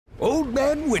Old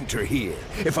Man Winter here.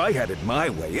 If I had it my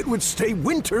way, it would stay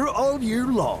winter all year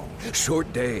long.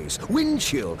 Short days, wind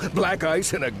chill, black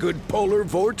ice, and a good polar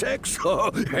vortex.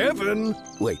 Oh, heaven!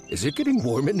 Wait, is it getting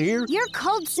warm in here? Your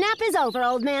cold snap is over,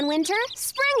 Old Man Winter.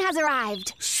 Spring has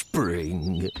arrived.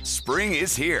 Spring. Spring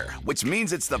is here, which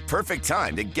means it's the perfect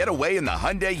time to get away in the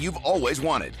Hyundai you've always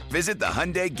wanted. Visit the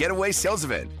Hyundai Getaway Sales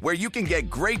Event, where you can get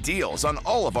great deals on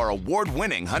all of our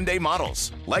award-winning Hyundai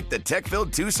models, like the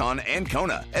tech-filled Tucson and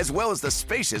Kona, as well as the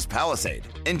spacious Palisade.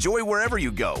 Enjoy wherever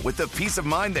you go with the peace of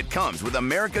mind that comes with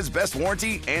America's best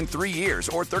warranty and 3 years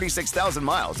or 36,000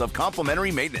 miles of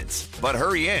complimentary maintenance. But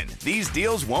hurry in, these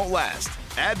deals won't last.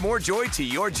 Add more joy to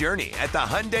your journey at the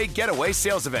Hyundai Getaway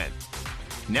Sales Event.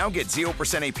 Now get 0%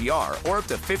 APR or up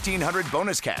to $1,500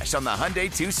 bonus cash on the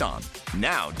Hyundai Tucson.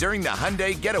 Now, during the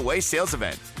Hyundai Getaway Sales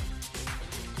Event.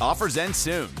 Offers end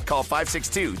soon. Call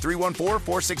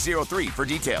 562-314-4603 for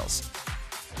details.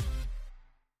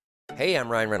 Hey, I'm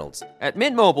Ryan Reynolds. At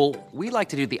Mint Mobile, we like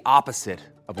to do the opposite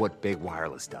of what Big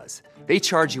Wireless does. They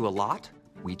charge you a lot,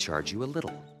 we charge you a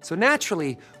little. So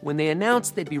naturally, when they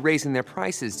announced they'd be raising their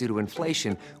prices due to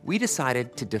inflation, we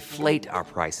decided to deflate our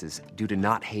prices due to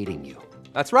not hating you.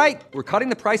 That's right. We're cutting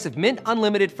the price of Mint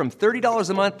Unlimited from $30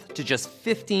 a month to just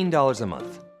 $15 a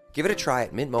month. Give it a try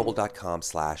at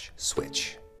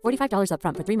mintmobile.com/switch. $45 up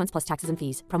front for 3 months plus taxes and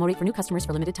fees. Promo rate for new customers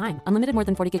for limited time. Unlimited more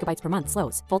than 40 gigabytes per month.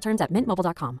 Slows full terms at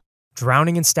mintmobile.com.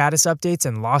 Drowning in status updates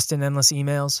and lost in endless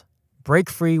emails? Break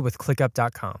free with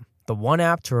ClickUp.com, the one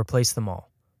app to replace them all.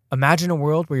 Imagine a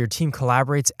world where your team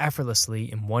collaborates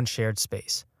effortlessly in one shared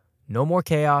space. No more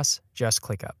chaos, just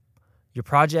ClickUp. Your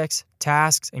projects,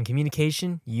 tasks, and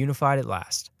communication unified at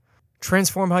last.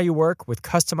 Transform how you work with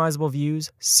customizable views,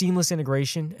 seamless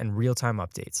integration, and real-time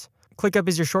updates. ClickUp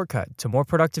is your shortcut to more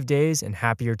productive days and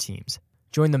happier teams.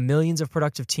 Join the millions of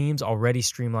productive teams already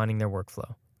streamlining their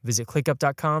workflow. Visit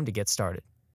ClickUp.com to get started.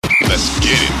 Let's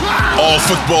get it. All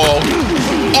football,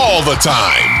 all the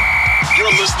time.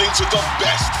 You're listening to the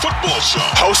best football show,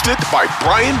 hosted by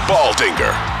Brian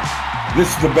Baldinger.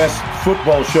 This is the best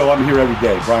football show. I'm here every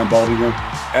day. Brian Baldinger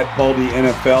at Baldy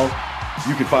NFL.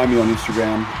 You can find me on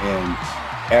Instagram and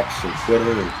X or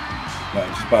Twitter or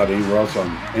just about anywhere else.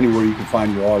 Anywhere you can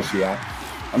find your Odyssey app.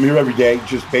 I'm here every day,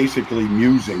 just basically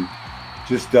musing,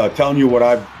 just telling you what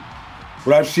I've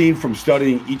seen from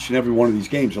studying each and every one of these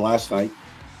games. And last night,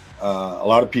 a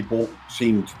lot of people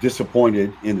seemed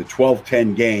disappointed in the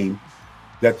 12-10 game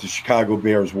that the Chicago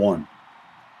Bears won.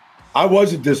 I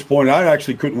wasn't disappointed. I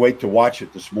actually couldn't wait to watch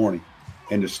it this morning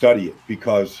and to study it,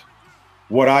 because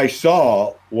what I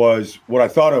saw was what I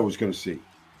thought I was going to see,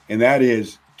 and that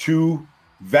is two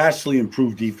vastly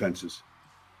improved defenses,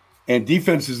 and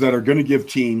defenses that are going to give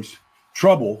teams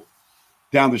trouble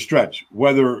down the stretch,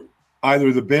 whether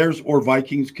either the Bears or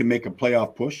Vikings can make a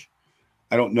playoff push.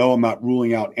 I don't know. I'm not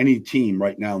ruling out any team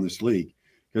right now in this league,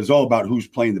 because it's all about who's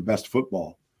playing the best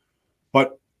football.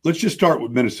 But let's just start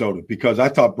with Minnesota, because I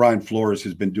thought Brian Flores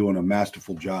has been doing a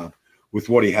masterful job with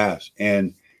what he has.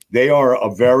 And they are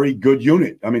a very good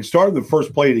unit. I mean, starting the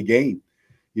first play of the game,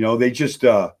 they just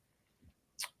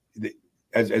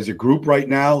as a group right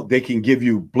now, they can give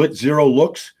you blitz zero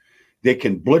looks. They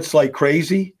can blitz like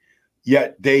crazy,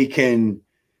 yet they can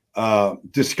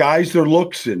disguise their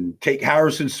looks and take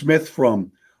Harrison Smith from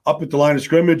up at the line of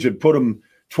scrimmage and put him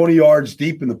 20 yards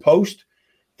deep in the post.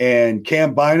 And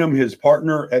Cam Bynum, his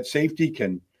partner at safety,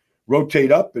 can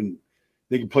rotate up and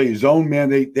they can play his zone. Man,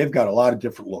 they've got a lot of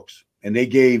different looks. And they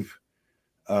gave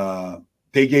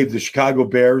the Chicago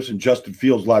Bears and Justin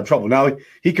Fields a lot of trouble. Now,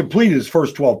 he completed his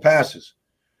first 12 passes,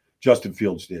 Justin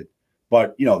Fields did.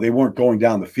 But, they weren't going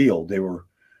down the field. They were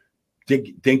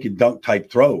dink and dunk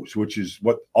type throws, which is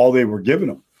what all they were giving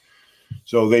them.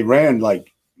 So they ran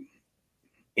like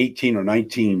 18 or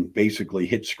 19 basically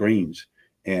hit screens.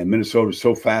 And Minnesota's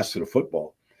so fast to the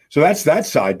football. So that's that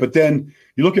side. But then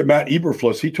you look at Matt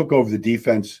Eberflus. He took over the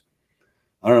defense,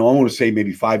 I want to say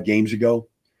maybe 5 games ago.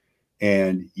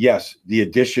 And, yes, the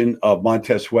addition of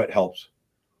Montez Sweat helps.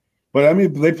 But, I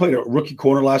mean, they played a rookie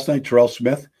corner last night, Terrell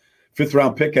Smith,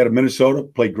 5th-round pick out of Minnesota,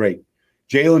 played great.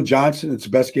 Jalen Johnson, it's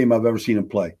the best game I've ever seen him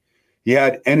play. He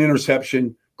had an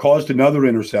interception, caused another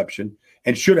interception,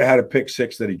 and should have had a pick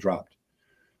 6 that he dropped.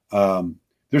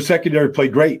 Their secondary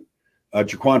played great.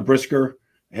 Jaquan Brisker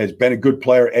has been a good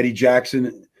player. Eddie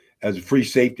Jackson as a free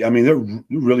safety. I mean, they're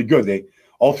really good.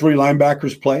 All 3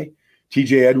 linebackers play.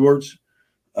 TJ Edwards,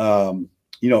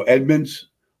 Edmonds,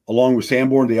 along with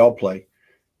Sanborn, they all play.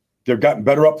 They've gotten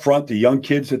better up front. The young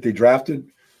kids that they drafted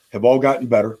have all gotten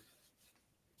better.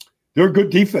 They're a good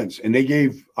defense, and they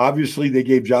gave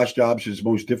Josh Dobbs his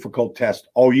most difficult test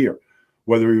all year,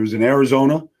 whether he was in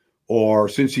Arizona or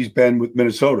since he's been with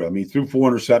Minnesota. I mean, he threw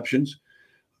 4 interceptions.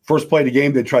 First play of the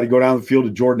game, they tried to go down the field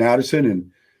to Jordan Addison,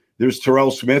 and there's Terrell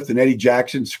Smith and Eddie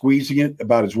Jackson squeezing it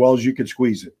about as well as you could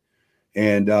squeeze it.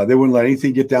 And they wouldn't let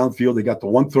anything get downfield. They got the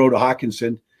one throw to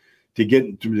Hawkinson to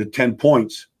get to the 10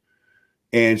 points.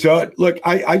 And so, look,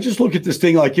 I just look at this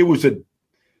thing like it was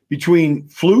between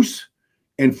Flus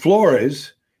and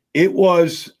Flores, it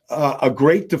was a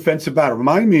great defensive battle.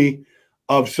 Remind me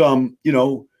of some,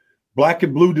 black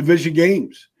and blue division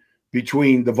games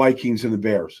between the Vikings and the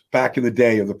Bears back in the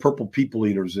day, of the Purple People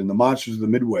Eaters and the Monsters of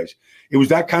the Midways. It was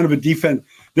that kind of a defense.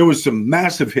 There was some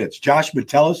massive hits. Josh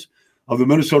Metellus of the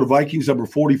Minnesota Vikings, number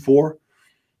 44.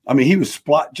 I mean, he was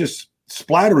just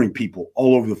splattering people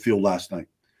all over the field last night.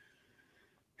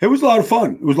 It was a lot of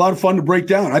fun. It was a lot of fun to break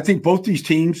down. I think both these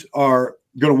teams are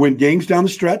going to win games down the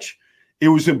stretch. It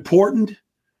was important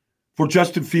for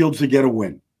Justin Fields to get a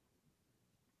win.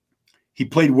 He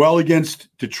played well against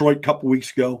Detroit a couple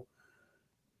weeks ago.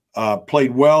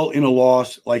 Played well in a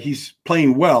loss. Like, he's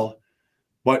playing well.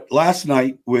 But last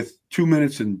night, with 2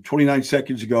 minutes and 29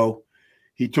 seconds ago,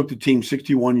 he took the team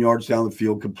 61 yards down the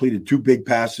field, completed 2 big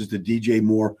passes to DJ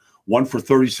Moore, one for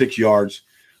 36 yards,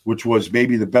 which was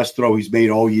maybe the best throw he's made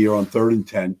all year on 3rd and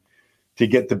 10 to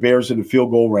get the Bears in the field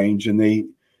goal range. And they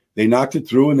knocked it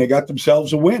through, and they got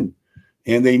themselves a win.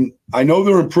 And I know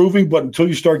they're improving, but until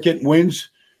you start getting wins,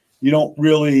 you don't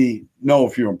really know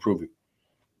if you're improving.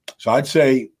 So I'd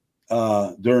say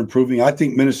they're improving. I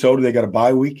think Minnesota, they got a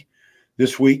bye week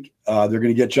this week. They're going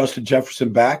to get Justin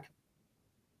Jefferson back.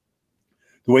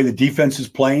 The way the defense is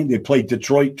playing, they played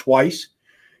Detroit twice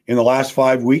in the last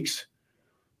 5 weeks.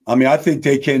 I mean, I think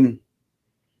they can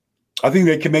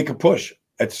make a push.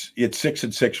 It's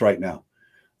 6-6 right now.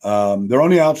 They're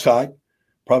on the outside.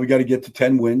 Probably got to get to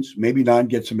 10 wins. Maybe 9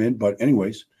 gets them in. But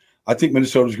anyways, I think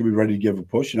Minnesota's going to be ready to give a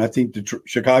push, and I think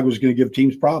Chicago's going to give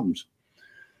teams problems.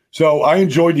 So I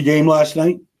enjoyed the game last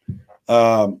night.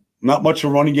 Not much of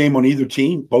a running game on either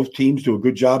team. Both teams do a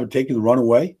good job of taking the run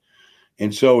away.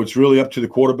 And so it's really up to the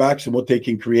quarterbacks and what they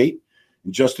can create.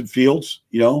 And Justin Fields,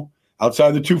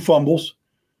 outside the 2 fumbles,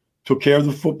 took care of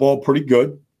the football pretty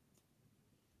good.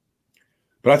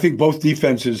 But I think both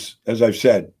defenses, as I've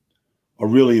said, are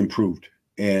really improved.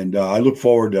 And I look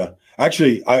forward to –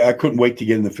 actually, I couldn't wait to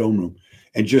get in the film room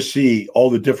and just see all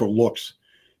the different looks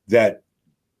that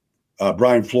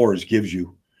Brian Flores gives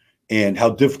you and how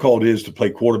difficult it is to play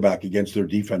quarterback against their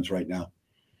defense right now.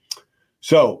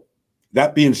 So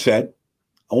that being said,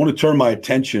 I want to turn my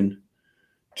attention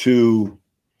to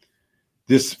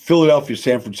this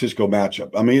Philadelphia-San Francisco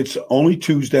matchup. I mean, it's only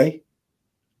Tuesday,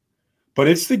 but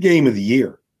it's the game of the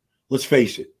year. Let's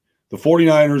face it. The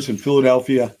 49ers in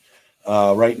Philadelphia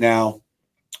right now,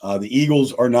 the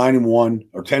Eagles are 9-1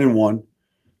 or 10-1.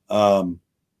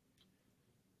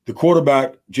 The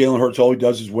quarterback, Jalen Hurts, all he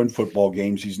does is win football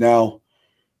games. He's now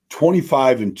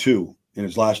 25-2 in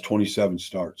his last 27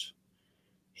 starts.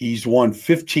 He's won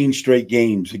 15 straight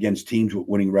games against teams with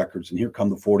winning records, and here come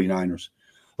the 49ers.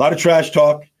 A lot of trash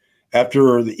talk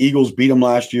after the Eagles beat them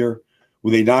last year,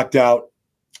 where they knocked out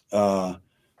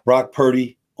Brock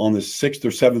Purdy on the 6th or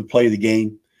 7th play of the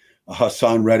game.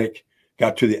 Hassan Reddick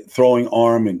got to the throwing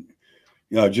arm and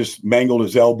just mangled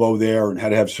his elbow there and had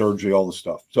to have surgery, all the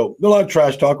stuff. So a lot of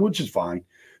trash talk, which is fine.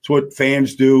 It's what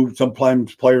fans do.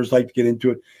 Sometimes players like to get into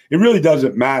it. It really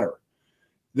doesn't matter.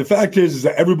 The fact is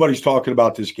that everybody's talking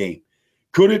about this game.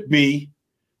 Could it be,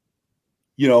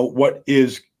 what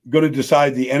is going to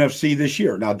decide the NFC this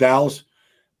year? Now, Dallas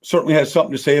certainly has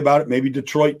something to say about it. Maybe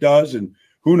Detroit does, and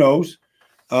who knows?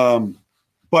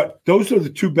 But those are the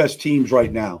 2 best teams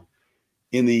right now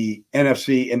in the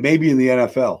NFC and maybe in the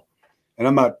NFL. And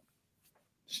I'm not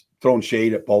throwing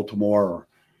shade at Baltimore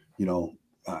or,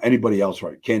 anybody else,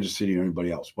 right? Kansas City or anybody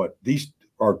else. But these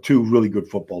are 2 really good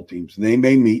football teams. And they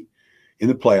may meet in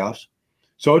the playoffs.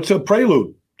 So it's a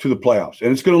prelude to the playoffs.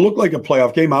 And it's going to look like a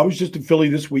playoff game. I was just in Philly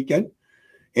this weekend,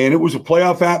 and it was a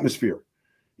playoff atmosphere.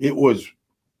 It was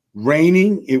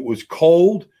raining. It was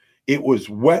cold. It was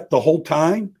wet the whole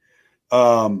time.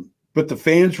 But the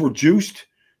fans were juiced.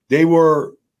 They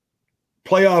were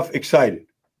playoff excited.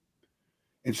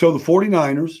 And so the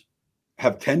 49ers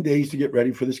have 10 days to get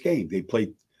ready for this game. They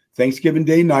played Thanksgiving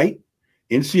Day night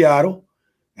in Seattle,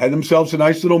 had themselves a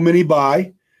nice little mini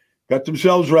bye, got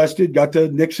themselves rested, got the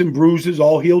nicks and bruises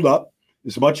all healed up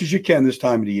as much as you can this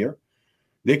time of the year.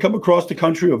 They come across the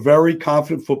country a very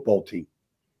confident football team.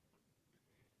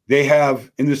 They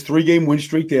have, in this 3-game win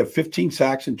streak, they have 15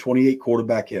 sacks and 28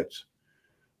 quarterback hits.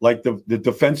 Like the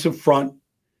defensive front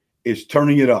is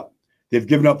turning it up. They've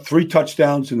given up 3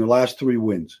 touchdowns in the last 3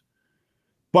 wins.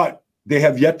 But they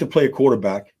have yet to play a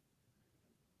quarterback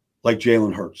like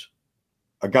Jalen Hurts.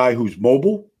 a guy who's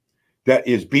mobile, that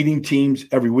is beating teams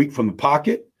every week from the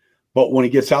pocket. But when he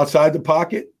gets outside the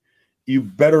pocket, you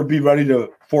better be ready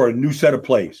for a new set of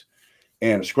plays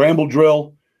and a scramble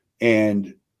drill.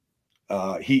 And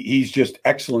he's just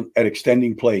excellent at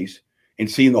extending plays and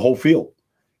seeing the whole field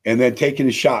and then taking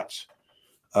his shots.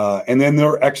 And then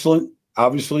they're excellent,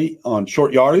 obviously, on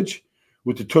short yardage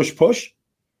with the tush push.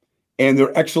 And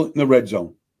they're excellent in the red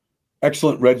zone.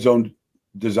 Excellent red zone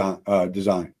design.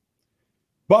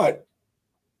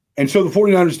 And so the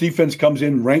 49ers defense comes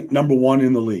in ranked number 1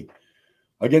 in the league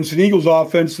against an Eagles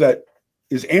offense that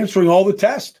is answering all the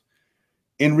tests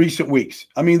in recent weeks.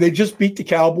 I mean, they just beat the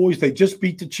Cowboys. They just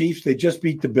beat the Chiefs. They just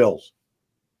beat the Bills.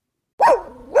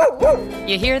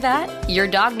 You hear that? Your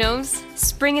dog knows.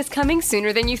 Spring is coming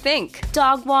sooner than you think.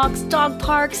 Dog walks, dog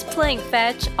parks, playing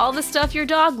fetch, all the stuff your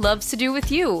dog loves to do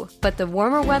with you. But the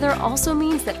warmer weather also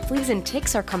means that fleas and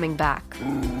ticks are coming back.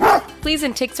 Fleas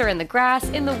and ticks are in the grass,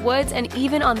 in the woods, and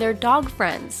even on their dog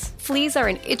friends. Fleas are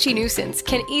an itchy nuisance,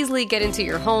 can easily get into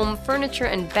your home, furniture,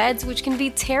 and beds, which can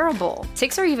be terrible.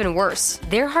 Ticks are even worse.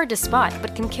 They're hard to spot,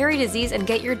 but can carry disease and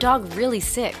get your dog really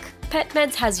sick.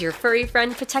 PetMeds has your furry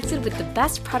friend protected with the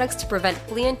best products to prevent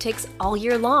flea and ticks all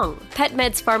year long.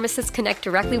 PetMeds pharmacists connect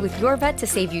directly with your vet to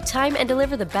save you time and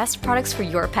deliver the best products for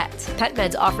your pet.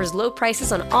 PetMeds offers low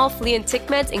prices on all flea and tick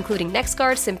meds, including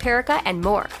NexGard, Simparica, and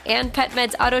more. And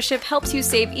PetMeds AutoShip helps you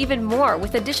save even more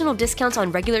with additional discounts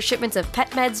on regular shipments of pet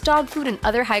meds, dog food, and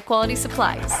other high-quality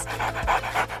supplies.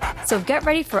 So get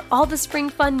ready for all the spring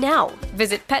fun now.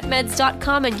 Visit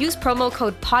petmeds.com and use promo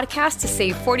code podcast to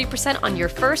save 40% on your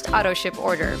first AutoShip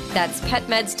order. That's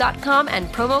petmeds.com and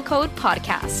promo code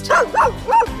podcast.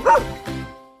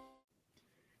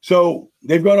 So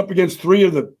they've gone up against 3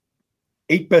 of the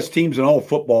 8 best teams in all of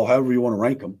football, however you want to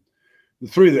rank them. The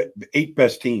 3 of the 8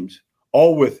 best teams,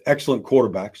 all with excellent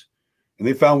quarterbacks, and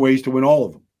they found ways to win all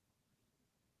of them.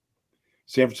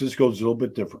 San Francisco is a little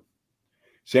bit different.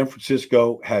 San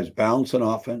Francisco has balance on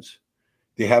offense.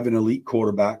 They have an elite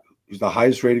quarterback. He's the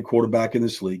highest rated quarterback in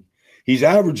this league. He's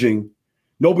averaging,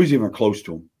 nobody's even close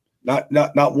to him.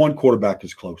 Not one quarterback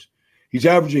is close. He's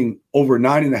averaging over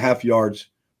 9.5 yards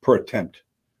per attempt.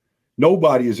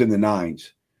 Nobody is in the 9s.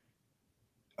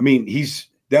 I mean,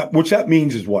 which that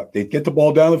means is what? They get the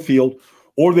ball down the field,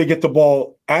 or they get the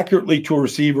ball accurately to a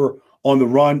receiver on the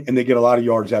run, and they get a lot of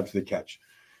yards after the catch.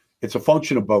 It's a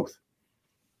function of both.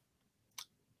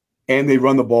 And they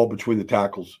run the ball between the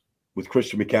tackles with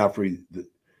Christian McCaffrey, the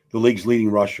league's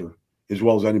leading rusher, as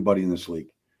well as anybody in this league.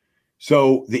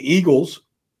 So the Eagles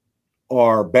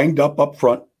are banged up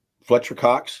front, Fletcher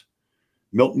Cox,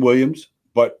 Milton Williams,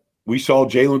 but we saw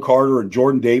Jalen Carter and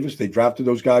Jordan Davis. They drafted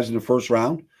those guys in the first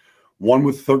round, one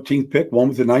with the 13th pick, one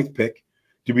with the 9th pick,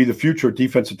 to be the future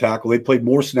defensive tackle. They played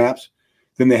more snaps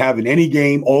than they have in any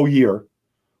game all year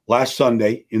last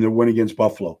Sunday in their win against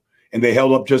Buffalo, and they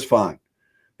held up just fine.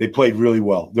 They played really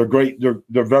well. They're great. They're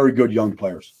very good young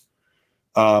players.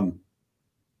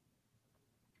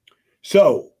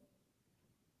 So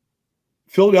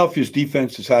Philadelphia's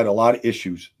defense has had a lot of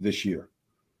issues this year.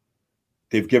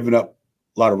 They've given up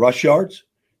a lot of rush yards.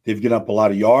 They've given up a lot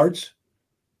of yards.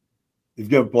 They've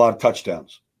given up a lot of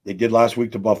touchdowns. They did last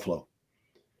week to Buffalo.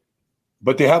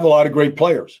 But they have a lot of great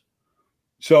players.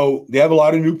 So they have a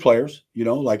lot of new players,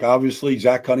 like obviously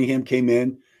Zach Cunningham came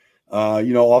in,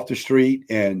 off the street,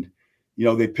 and,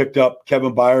 they picked up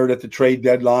Kevin Byard at the trade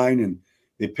deadline, and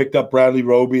they picked up Bradley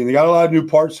Roby, and they got a lot of new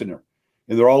parts in there.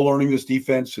 And they're all learning this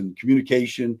defense and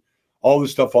communication, all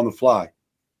this stuff on the fly.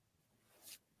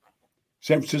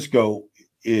 San Francisco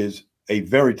is a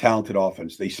very talented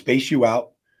offense. They space you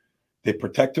out. They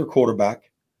protect their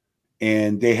quarterback,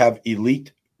 and they have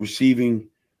elite receiving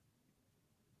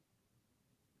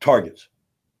targets.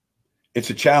 It's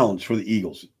a challenge for the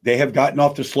Eagles. They have gotten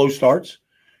off to slow starts.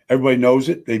 Everybody knows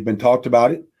it. They've been talked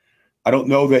about it. I don't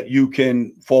know that you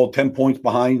can fall 10 points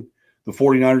behind the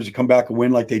 49ers to come back and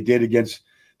win like they did against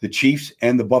the Chiefs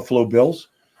and the Buffalo Bills.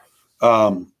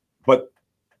 But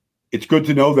it's good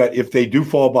to know that if they do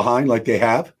fall behind like they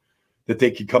have, that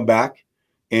they can come back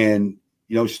and,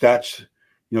 snatch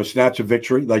a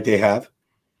victory like they have.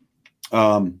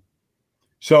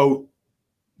 So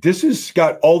this has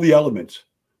got all the elements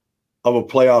of a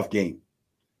playoff game.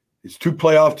 It's 2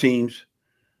 playoff teams,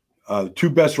 2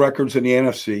 best records in the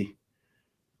NFC,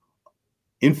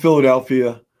 in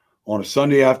Philadelphia on a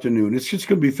Sunday afternoon. It's just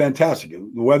going to be fantastic.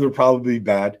 The weather will probably be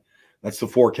bad. That's the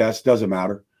forecast. Doesn't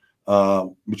matter,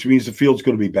 which means the field's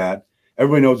going to be bad.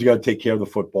 Everybody knows you got to take care of the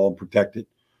football and protect it.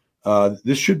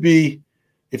 It's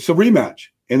a rematch.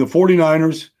 And the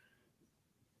 49ers,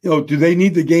 do they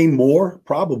need to gain more?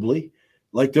 Probably.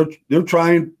 Like they're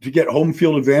trying to get home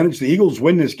field advantage. The Eagles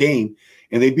win this game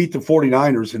and they beat the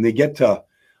 49ers and they get to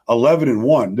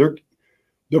 11-1.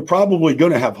 They're probably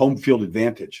going to have home field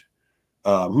advantage.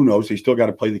 Who knows? They still got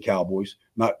to play the Cowboys,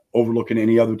 not overlooking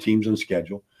any other teams on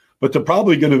schedule. But they're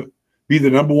probably going to be the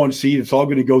number one seed. It's all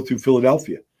going to go through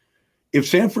Philadelphia. If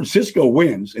San Francisco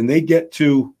wins and they get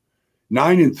to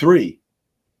 9-3,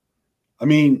 I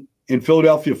mean, and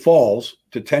Philadelphia falls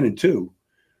to 10-2,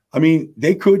 I mean,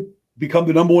 they could become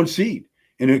the number one seed,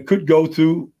 and it could go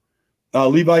through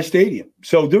Levi Stadium.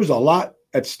 So there's a lot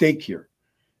at stake here.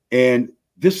 And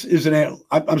this is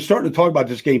I'm starting to talk about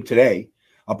this game today.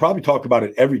 I'll probably talk about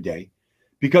it every day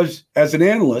because as an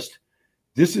analyst,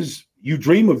 you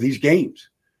dream of these games.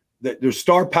 There's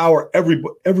star power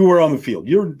everywhere on the field.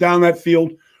 You're down that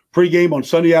field pregame on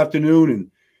Sunday afternoon,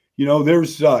 and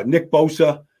there's Nick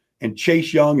Bosa and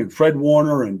Chase Young and Fred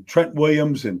Warner and Trent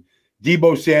Williams and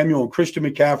Deebo Samuel and Christian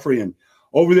McCaffrey, and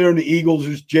over there in the Eagles,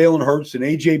 there's Jalen Hurts and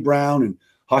A.J. Brown and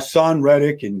Hassan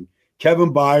Reddick and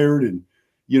Kevin Byard, and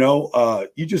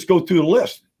you just go through the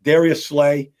list. Darius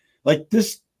Slay, like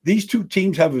this. These two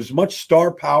teams have as much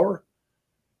star power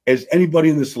as anybody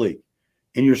in this league.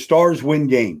 And your stars win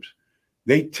games.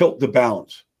 They tilt the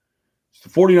balance. The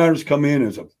 49ers come in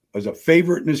as a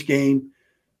favorite in this game.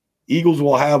 Eagles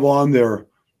will have on their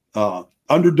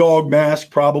underdog mask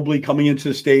probably coming into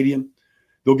the stadium.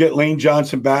 They'll get Lane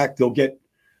Johnson back. They'll get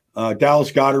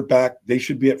Dallas Goedert back. They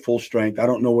should be at full strength. I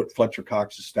don't know what Fletcher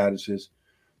Cox's status is,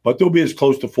 but they'll be as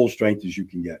close to full strength as you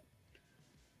can get.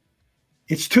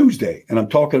 It's Tuesday, and I'm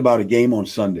talking about a game on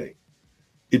Sunday.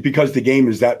 It's because the game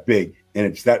is that big, and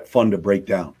it's that fun to break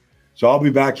down. So I'll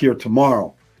be back here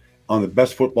tomorrow on the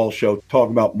Best Football Show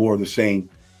talking about more of the same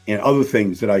and other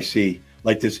things that I see,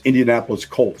 like this Indianapolis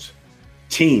Colts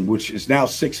team, which is now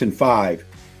 6-5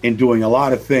 and doing a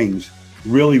lot of things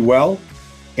really well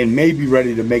and may be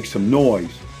ready to make some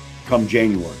noise come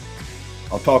January.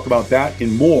 I'll talk about that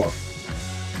and more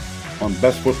on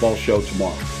Best Football Show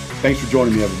tomorrow. Thanks for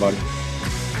joining me, everybody.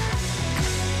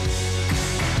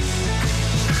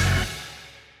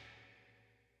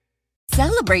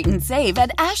 Celebrate and save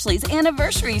at Ashley's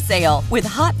Anniversary Sale. With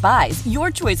Hot Buys, your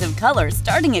choice of colors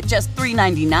starting at just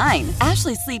 $3.99.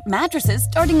 Ashley Sleep mattresses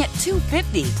starting at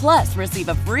 $2.50. Plus, receive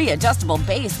a free adjustable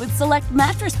base with select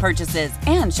mattress purchases.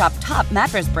 And shop top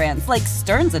mattress brands like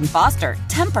Stearns & Foster,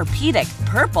 Tempur-Pedic,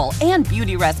 Purple, and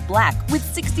Beautyrest Black with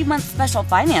 60-month special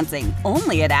financing.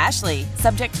 Only at Ashley.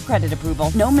 Subject to credit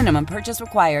approval. No minimum purchase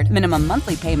required. Minimum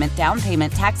monthly payment, down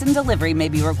payment, tax, and delivery may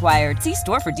be required. See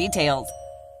store for details.